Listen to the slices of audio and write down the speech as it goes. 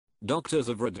Doctors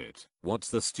of Reddit,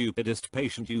 what's the stupidest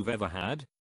patient you've ever had?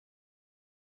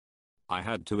 I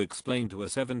had to explain to a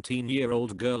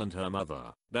 17-year-old girl and her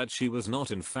mother that she was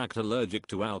not in fact allergic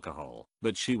to alcohol,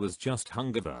 but she was just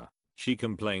hungover. She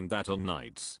complained that on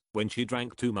nights, when she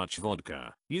drank too much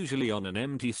vodka, usually on an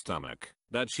empty stomach,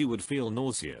 that she would feel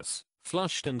nauseous,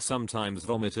 flushed and sometimes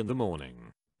vomit in the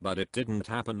morning. But it didn't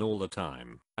happen all the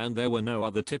time, and there were no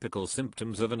other typical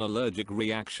symptoms of an allergic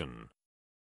reaction.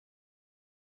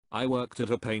 I worked at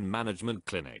a pain management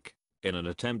clinic. In an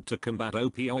attempt to combat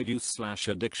opioid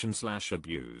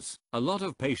use/addiction/abuse, a lot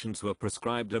of patients were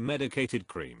prescribed a medicated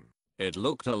cream. It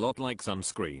looked a lot like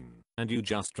sunscreen, and you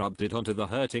just rubbed it onto the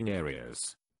hurting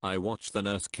areas. I watched the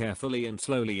nurse carefully and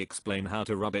slowly explain how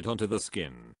to rub it onto the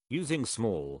skin, using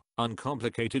small,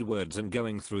 uncomplicated words and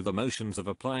going through the motions of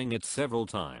applying it several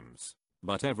times.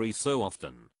 But every so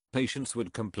often, patients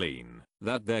would complain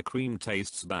that their cream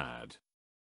tastes bad.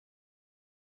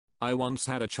 I once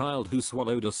had a child who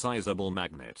swallowed a sizable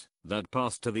magnet that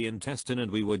passed to the intestine and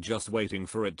we were just waiting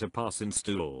for it to pass in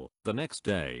stool. The next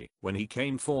day, when he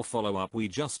came for follow-up, we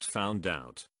just found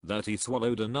out that he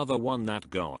swallowed another one that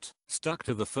got stuck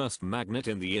to the first magnet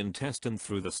in the intestine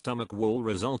through the stomach wall,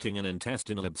 resulting in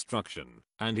intestinal obstruction,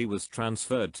 and he was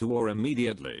transferred to OR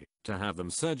immediately to have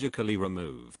them surgically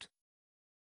removed.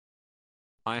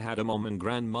 I had a mom and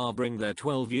grandma bring their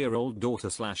 12-year-old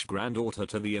daughter/granddaughter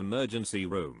to the emergency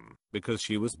room because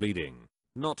she was bleeding.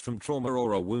 Not from trauma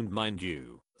or a wound, mind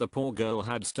you. The poor girl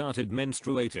had started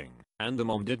menstruating, and the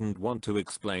mom didn't want to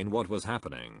explain what was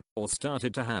happening or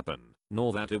started to happen,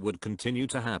 nor that it would continue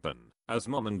to happen, as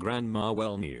mom and grandma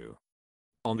well knew.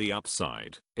 On the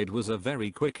upside, it was a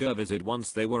very quick visit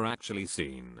once they were actually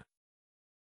seen.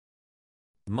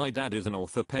 My dad is an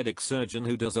orthopedic surgeon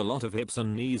who does a lot of hips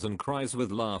and knees and cries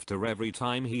with laughter every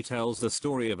time he tells the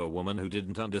story of a woman who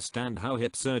didn't understand how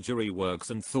hip surgery works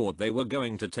and thought they were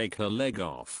going to take her leg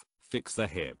off, fix the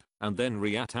hip, and then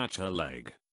reattach her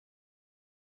leg.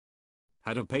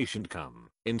 Had a patient come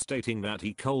in stating that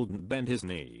he couldn't bend his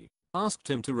knee. Asked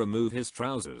him to remove his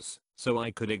trousers so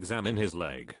I could examine his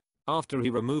leg. After he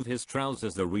removed his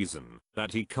trousers, the reason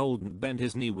that he couldn't bend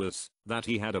his knee was that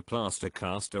he had a plaster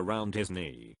cast around his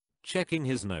knee. Checking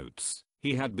his notes,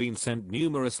 he had been sent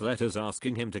numerous letters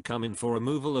asking him to come in for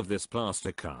removal of this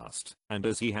plaster cast, and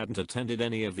as he hadn't attended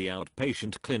any of the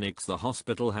outpatient clinics, the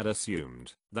hospital had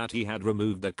assumed that he had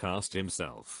removed the cast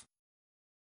himself.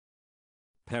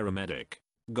 Paramedic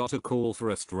got a call for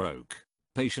a stroke.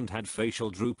 Patient had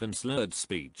facial droop and slurred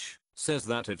speech. Says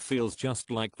that it feels just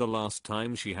like the last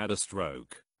time she had a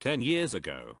stroke, 10 years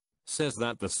ago. Says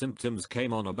that the symptoms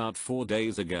came on about 4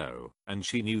 days ago, and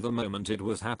she knew the moment it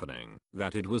was happening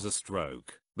that it was a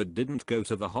stroke, but didn't go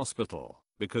to the hospital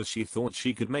because she thought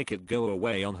she could make it go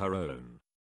away on her own.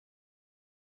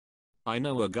 I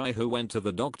know a guy who went to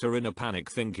the doctor in a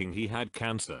panic thinking he had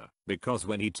cancer because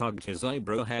when he tugged his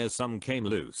eyebrow hairs some came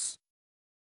loose.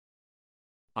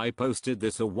 I posted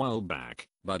this a while back,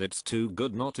 but it's too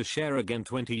good not to share again.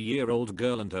 20-year-old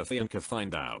girl and her fiancé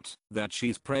find out that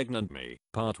she's pregnant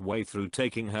part way through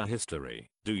taking her history.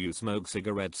 Do you smoke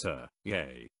cigarettes, sir?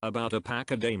 Yay. About a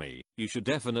pack a day, me. You should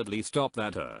definitely stop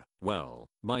that. Well,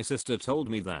 my sister told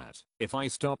me that if I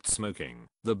stopped smoking,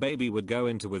 the baby would go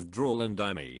into withdrawal and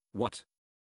die me. What?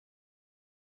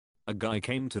 A guy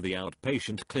came to the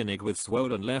outpatient clinic with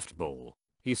swollen left ball.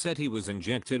 He said he was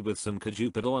injected with some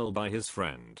cajupid oil by his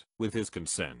friend, with his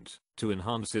consent, to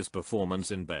enhance his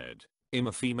performance in bed. I'm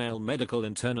a female medical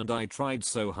intern and I tried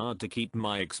so hard to keep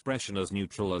my expression as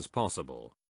neutral as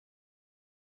possible.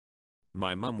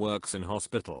 My mum works in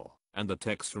hospital, and the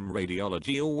techs from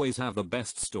radiology always have the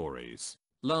best stories.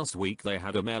 Last week they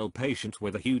had a male patient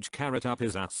with a huge carrot up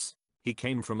his ass. He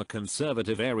came from a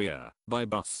conservative area, by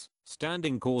bus,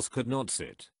 standing course, could not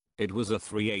sit. It was a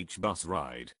 3H bus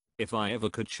ride. If I ever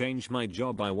could change my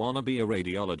job, I wanna be a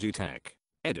radiology tech.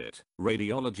 Edit,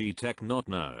 radiology tech, not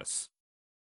nurse.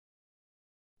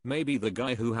 Maybe the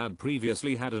guy who had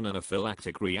previously had an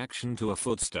anaphylactic reaction to a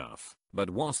foodstuff, but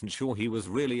wasn't sure he was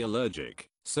really allergic,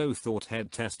 so thought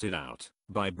he'd test it out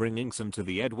by bringing some to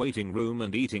the ed waiting room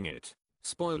and eating it.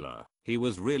 Spoiler, he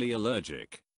was really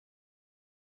allergic.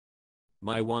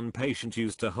 My one patient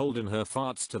used to hold in her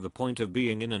farts to the point of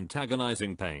being in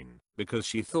antagonizing pain because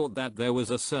she thought that there was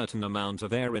a certain amount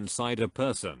of air inside a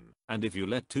person, and if you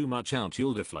let too much out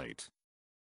you'll deflate.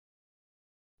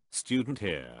 Student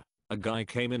here. A guy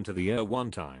came into the ER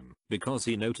one time because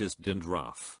he noticed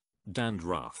dandruff.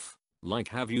 Dandruff. Like,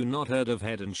 have you not heard of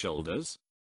Head and Shoulders?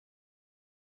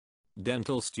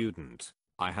 Dental student.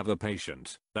 I have a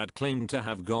patient that claimed to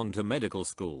have gone to medical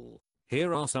school.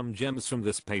 Here are some gems from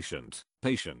this patient.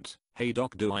 Patient Hey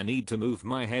doc, do I need to move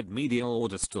my head medial or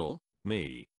distal?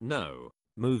 Me, no.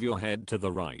 Move your head to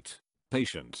the right.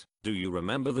 Patient, do you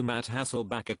remember the Matt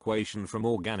Hasselbalch equation from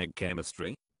organic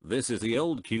chemistry? This is the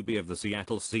old QB of the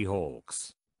Seattle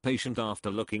Seahawks. Patient,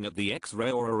 after looking at the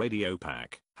X-ray or a radio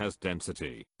pack, has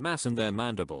density, mass in their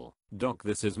mandible. Doc,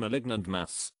 this is malignant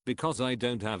mass, because I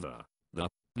don't have the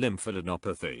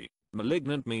lymphadenopathy.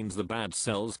 Malignant means the bad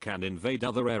cells can invade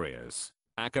other areas.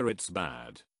 It's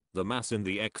bad. The mass in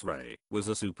the X-ray was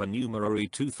a supernumerary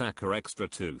tooth, extra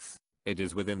tooth. It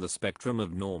is within the spectrum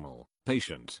of normal.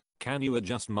 Patient, can you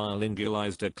adjust my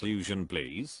lingualized occlusion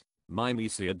please? My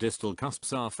mesiodistal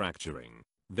cusps are fracturing.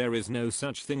 There is no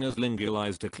such thing as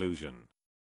lingualized occlusion.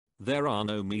 There are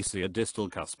no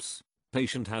mesiodistal cusps.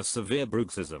 Patient has severe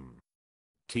bruxism.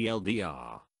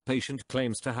 TLDR. Patient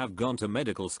claims to have gone to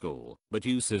medical school, but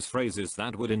uses phrases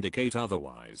that would indicate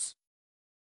otherwise.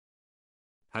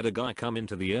 Had a guy come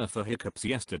into the for hiccups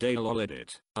yesterday, lol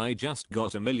edit. I just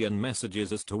got a million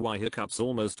messages as to why hiccups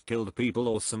almost killed people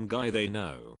or some guy they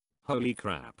know. Holy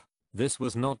crap. This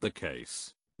was not the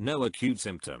case. No acute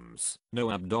symptoms,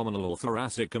 no abdominal or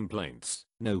thoracic complaints,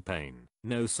 no pain,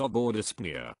 no sob or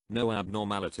dyspnea, no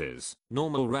abnormalities,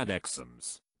 normal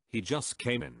radexums. He just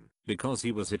came in because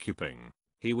he was hiccuping.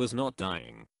 He was not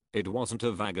dying. It wasn't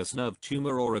a vagus nerve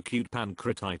tumor or acute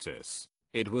pancreatitis.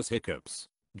 It was hiccups.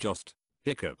 Just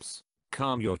hiccups.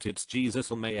 Calm your tits, Jesus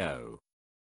LMAO.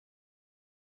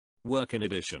 Work in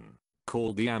addition.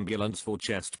 Called the ambulance for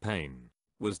chest pain.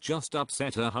 Was just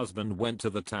upset her husband went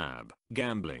to the tab,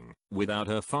 gambling, without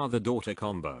her father-daughter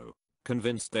combo.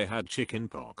 Convinced they had chicken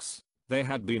pox. They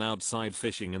had been outside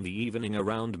fishing in the evening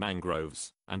around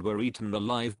mangroves, and were eaten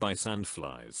alive by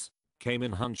sandflies. Came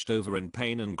in hunched over in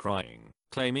pain and crying,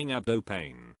 claiming abdo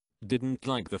pain. Didn't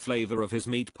like the flavor of his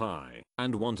meat pie,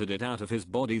 and wanted it out of his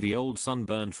body, the old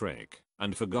sunburn trick,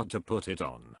 and forgot to put it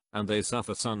on. And they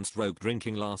suffer sunstroke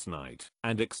drinking last night,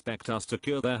 and expect us to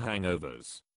cure their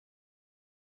hangovers.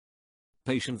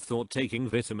 Patient thought taking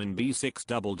vitamin B6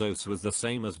 double dose was the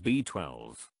same as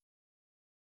B12.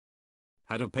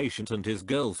 Had a patient and his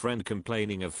girlfriend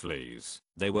complaining of fleas.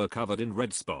 They were covered in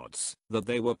red spots that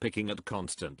they were picking at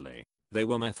constantly. They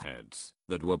were meth heads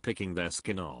that were picking their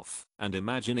skin off and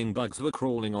imagining bugs were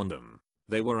crawling on them.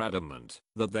 They were adamant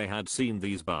that they had seen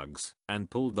these bugs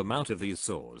and pulled them out of these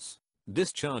sores.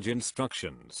 Discharge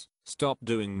instructions: stop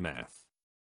doing meth.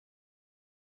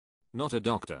 Not a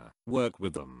doctor, work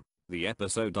with them. The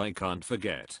episode I can't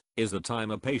forget is the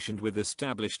time a patient with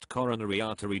established coronary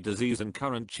artery disease and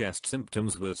current chest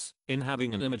symptoms was in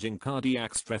having an imaging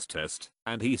cardiac stress test,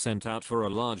 and he sent out for a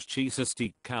large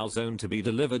cystic calzone to be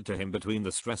delivered to him between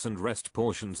the stress and rest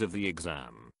portions of the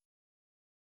exam.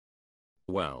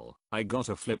 Well, I got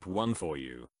a flip one for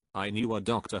you. I knew a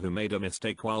doctor who made a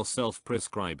mistake while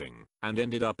self-prescribing and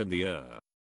ended up in the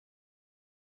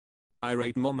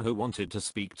irate mom who wanted to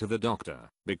speak to the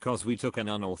doctor because we took an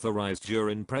unauthorized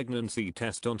urine pregnancy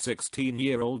test on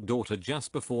 16-year-old daughter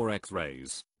just before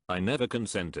x-rays. I never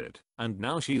consented, and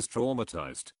now she's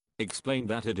traumatized. Explained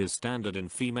that it is standard in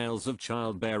females of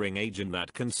childbearing age and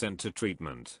that consent to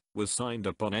treatment was signed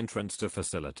upon entrance to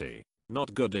facility.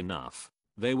 Not good enough.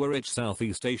 They were rich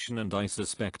Southeast Asian and I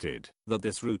suspected that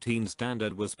this routine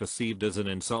standard was perceived as an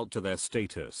insult to their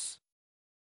status.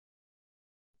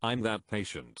 I'm that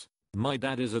patient. My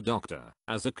dad is a doctor.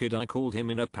 As a kid I called him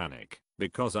in a panic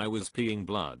because I was peeing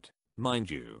blood. Mind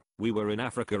you, we were in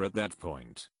Africa at that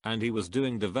point, and he was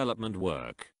doing development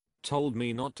work. Told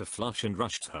me not to flush and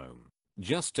rushed home.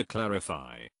 Just to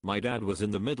clarify, my dad was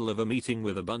in the middle of a meeting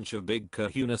with a bunch of big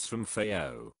kahunas from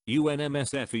FAO,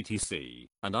 UNMSF etc,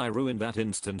 and I ruined that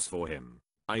instance for him.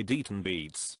 I'd eaten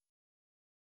beets.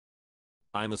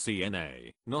 I'm a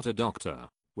CNA, not a doctor.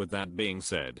 With that being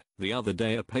said, the other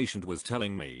day a patient was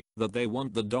telling me that they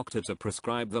want the doctor to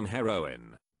prescribe them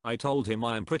heroin. I told him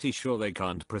I am pretty sure they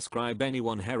can't prescribe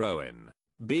anyone heroin.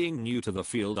 Being new to the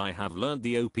field, I have learned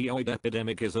the opioid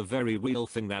epidemic is a very real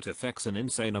thing that affects an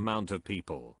insane amount of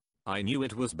people. I knew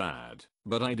it was bad,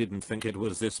 but I didn't think it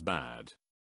was this bad.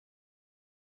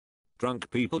 Drunk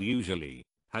people usually.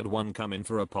 Had one come in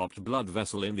for a popped blood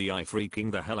vessel in the eye,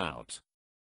 freaking the hell out.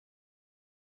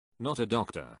 Not a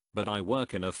doctor, but I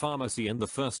work in a pharmacy and the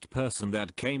first person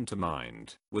that came to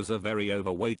mind was a very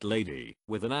overweight lady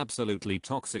with an absolutely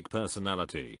toxic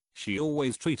personality. She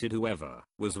always treated whoever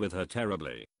was with her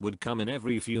terribly, would come in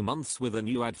every few months with a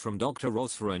new ad from Dr.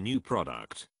 Ross for a new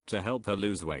product to help her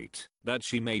lose weight that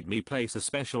she made me place a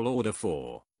special order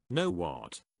for. Know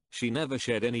what? She never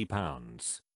shed any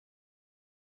pounds.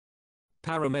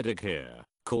 Paramedic here,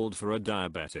 called for a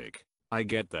diabetic. I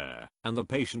get there, and the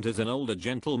patient is an older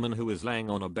gentleman who is laying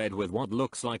on a bed with what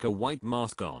looks like a white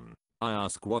mask on. I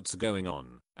ask what's going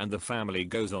on, and the family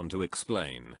goes on to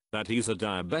explain that he's a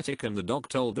diabetic and the doc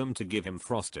told them to give him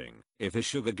frosting if his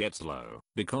sugar gets low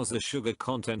because the sugar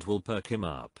content will perk him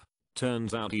up.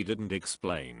 Turns out he didn't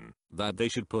explain that they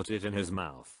should put it in his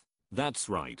mouth. That's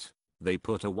right. They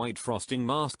put a white frosting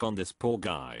mask on this poor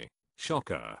guy.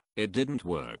 Shocker, it didn't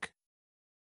work.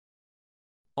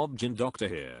 Obgyn doctor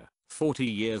here, 40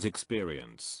 years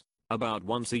experience. About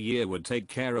once a year would take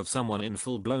care of someone in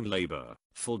full-blown labor,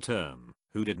 full term,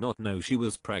 who did not know she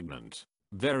was pregnant.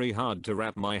 Very hard to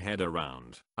wrap my head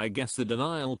around. I guess the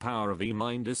denial power of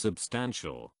e-mind is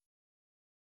substantial.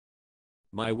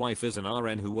 My wife is an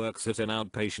RN who works at an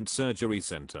outpatient surgery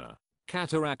center.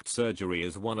 Cataract surgery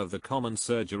is one of the common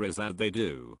surgeries that they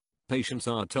do. Patients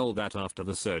are told that after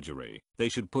the surgery, they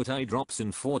should put eye drops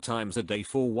in 4 times a day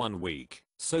for 1 week,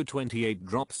 so 28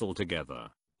 drops altogether.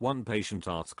 One patient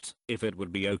asked if it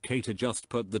would be okay to just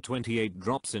put the 28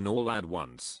 drops in all at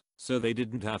once, so they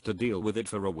didn't have to deal with it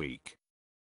for a week.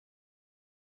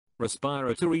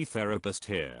 Respiratory therapist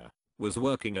here. Was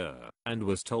working and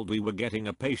was told we were getting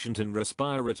a patient in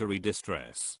respiratory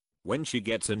distress. When she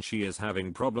gets in, she is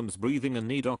having problems breathing and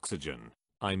need oxygen.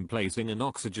 I'm placing an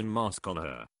oxygen mask on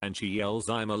her and she yells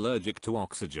I'm allergic to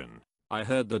oxygen. I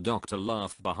heard the doctor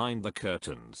laugh behind the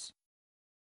curtains.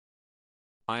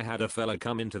 I had a fella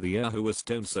come into the ER who was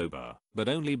stone sober, but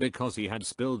only because he had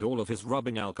spilled all of his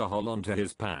rubbing alcohol onto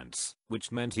his pants,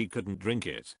 which meant he couldn't drink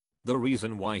it. The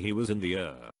reason why he was in the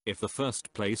ER, if the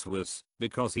first place, was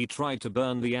because he tried to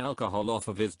burn the alcohol off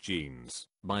of his jeans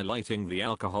by lighting the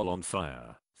alcohol on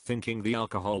fire, thinking the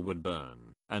alcohol would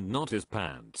burn, and not his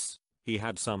pants. He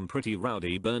had some pretty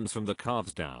rowdy burns from the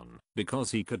calves down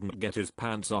because he couldn't get his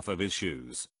pants off of his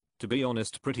shoes. To be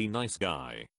honest, pretty nice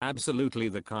guy, absolutely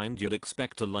the kind you'd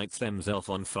expect to light themselves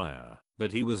on fire,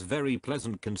 but he was very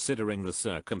pleasant considering the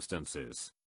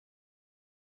circumstances.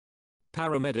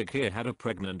 Paramedic here had a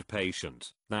pregnant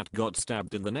patient that got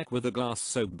stabbed in the neck with a glass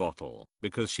soap bottle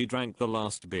because she drank the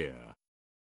last beer.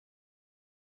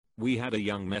 We had a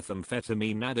young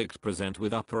methamphetamine addict present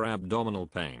with upper abdominal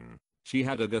pain. She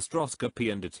had a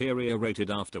gastroscopy and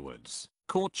deteriorated afterwards.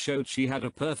 Court showed she had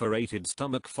a perforated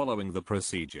stomach following the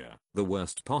procedure, the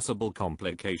worst possible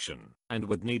complication, and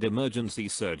would need emergency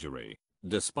surgery.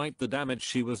 Despite the damage,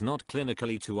 she was not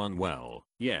clinically too unwell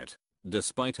yet.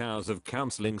 Despite hours of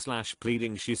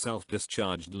counseling/pleading, she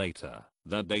self-discharged later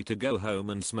that day to go home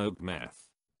and smoke meth.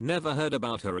 Never heard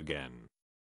about her again.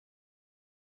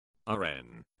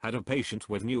 RN had a patient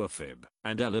with neurophib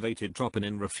and elevated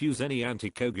troponin, refuse any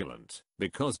anticoagulant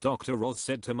because Dr. Ross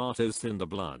said tomatoes thin the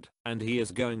blood, and he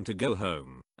is going to go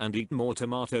home and eat more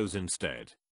tomatoes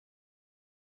instead.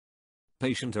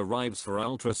 Patient arrives for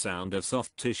ultrasound of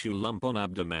soft tissue lump on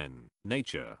abdomen.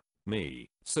 Nature. Me.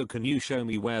 So can you show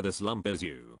me where this lump is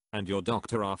you and your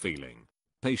doctor are feeling?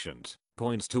 Patient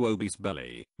points to obese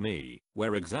belly. Me.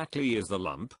 Where exactly is the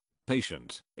lump?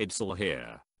 Patient. It's all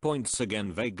here. Points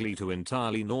again vaguely to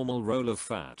entirely normal roll of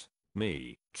fat.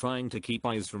 Me. Trying to keep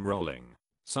eyes from rolling.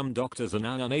 Some doctors are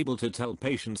now unable to tell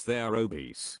patients they are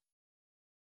obese.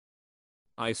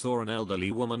 I saw an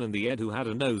elderly woman in the ED who had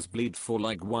a nosebleed for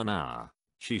like 1 hour.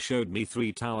 She showed me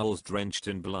 3 towels drenched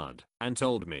in blood and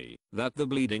told me that the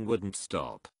bleeding wouldn't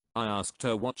stop. I asked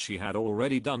her what she had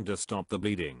already done to stop the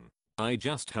bleeding. I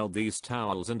just held these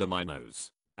towels under my nose.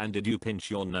 And did you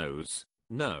pinch your nose?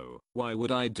 No. Why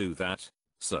would I do that?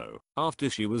 So, after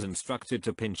she was instructed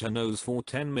to pinch her nose for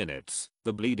 10 minutes,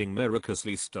 the bleeding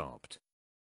miraculously stopped.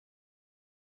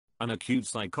 An acute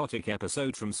psychotic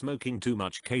episode from smoking too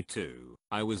much K2.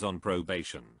 I was on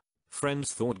probation.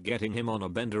 Friends thought getting him on a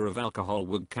bender of alcohol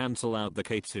would cancel out the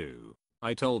K2.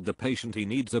 I told the patient he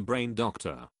needs a brain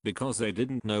doctor because they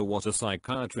didn't know what a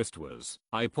psychiatrist was.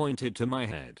 I pointed to my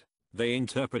head. They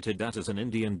interpreted that as an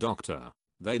Indian doctor.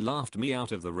 They laughed me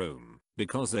out of the room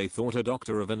because they thought a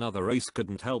doctor of another race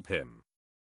couldn't help him.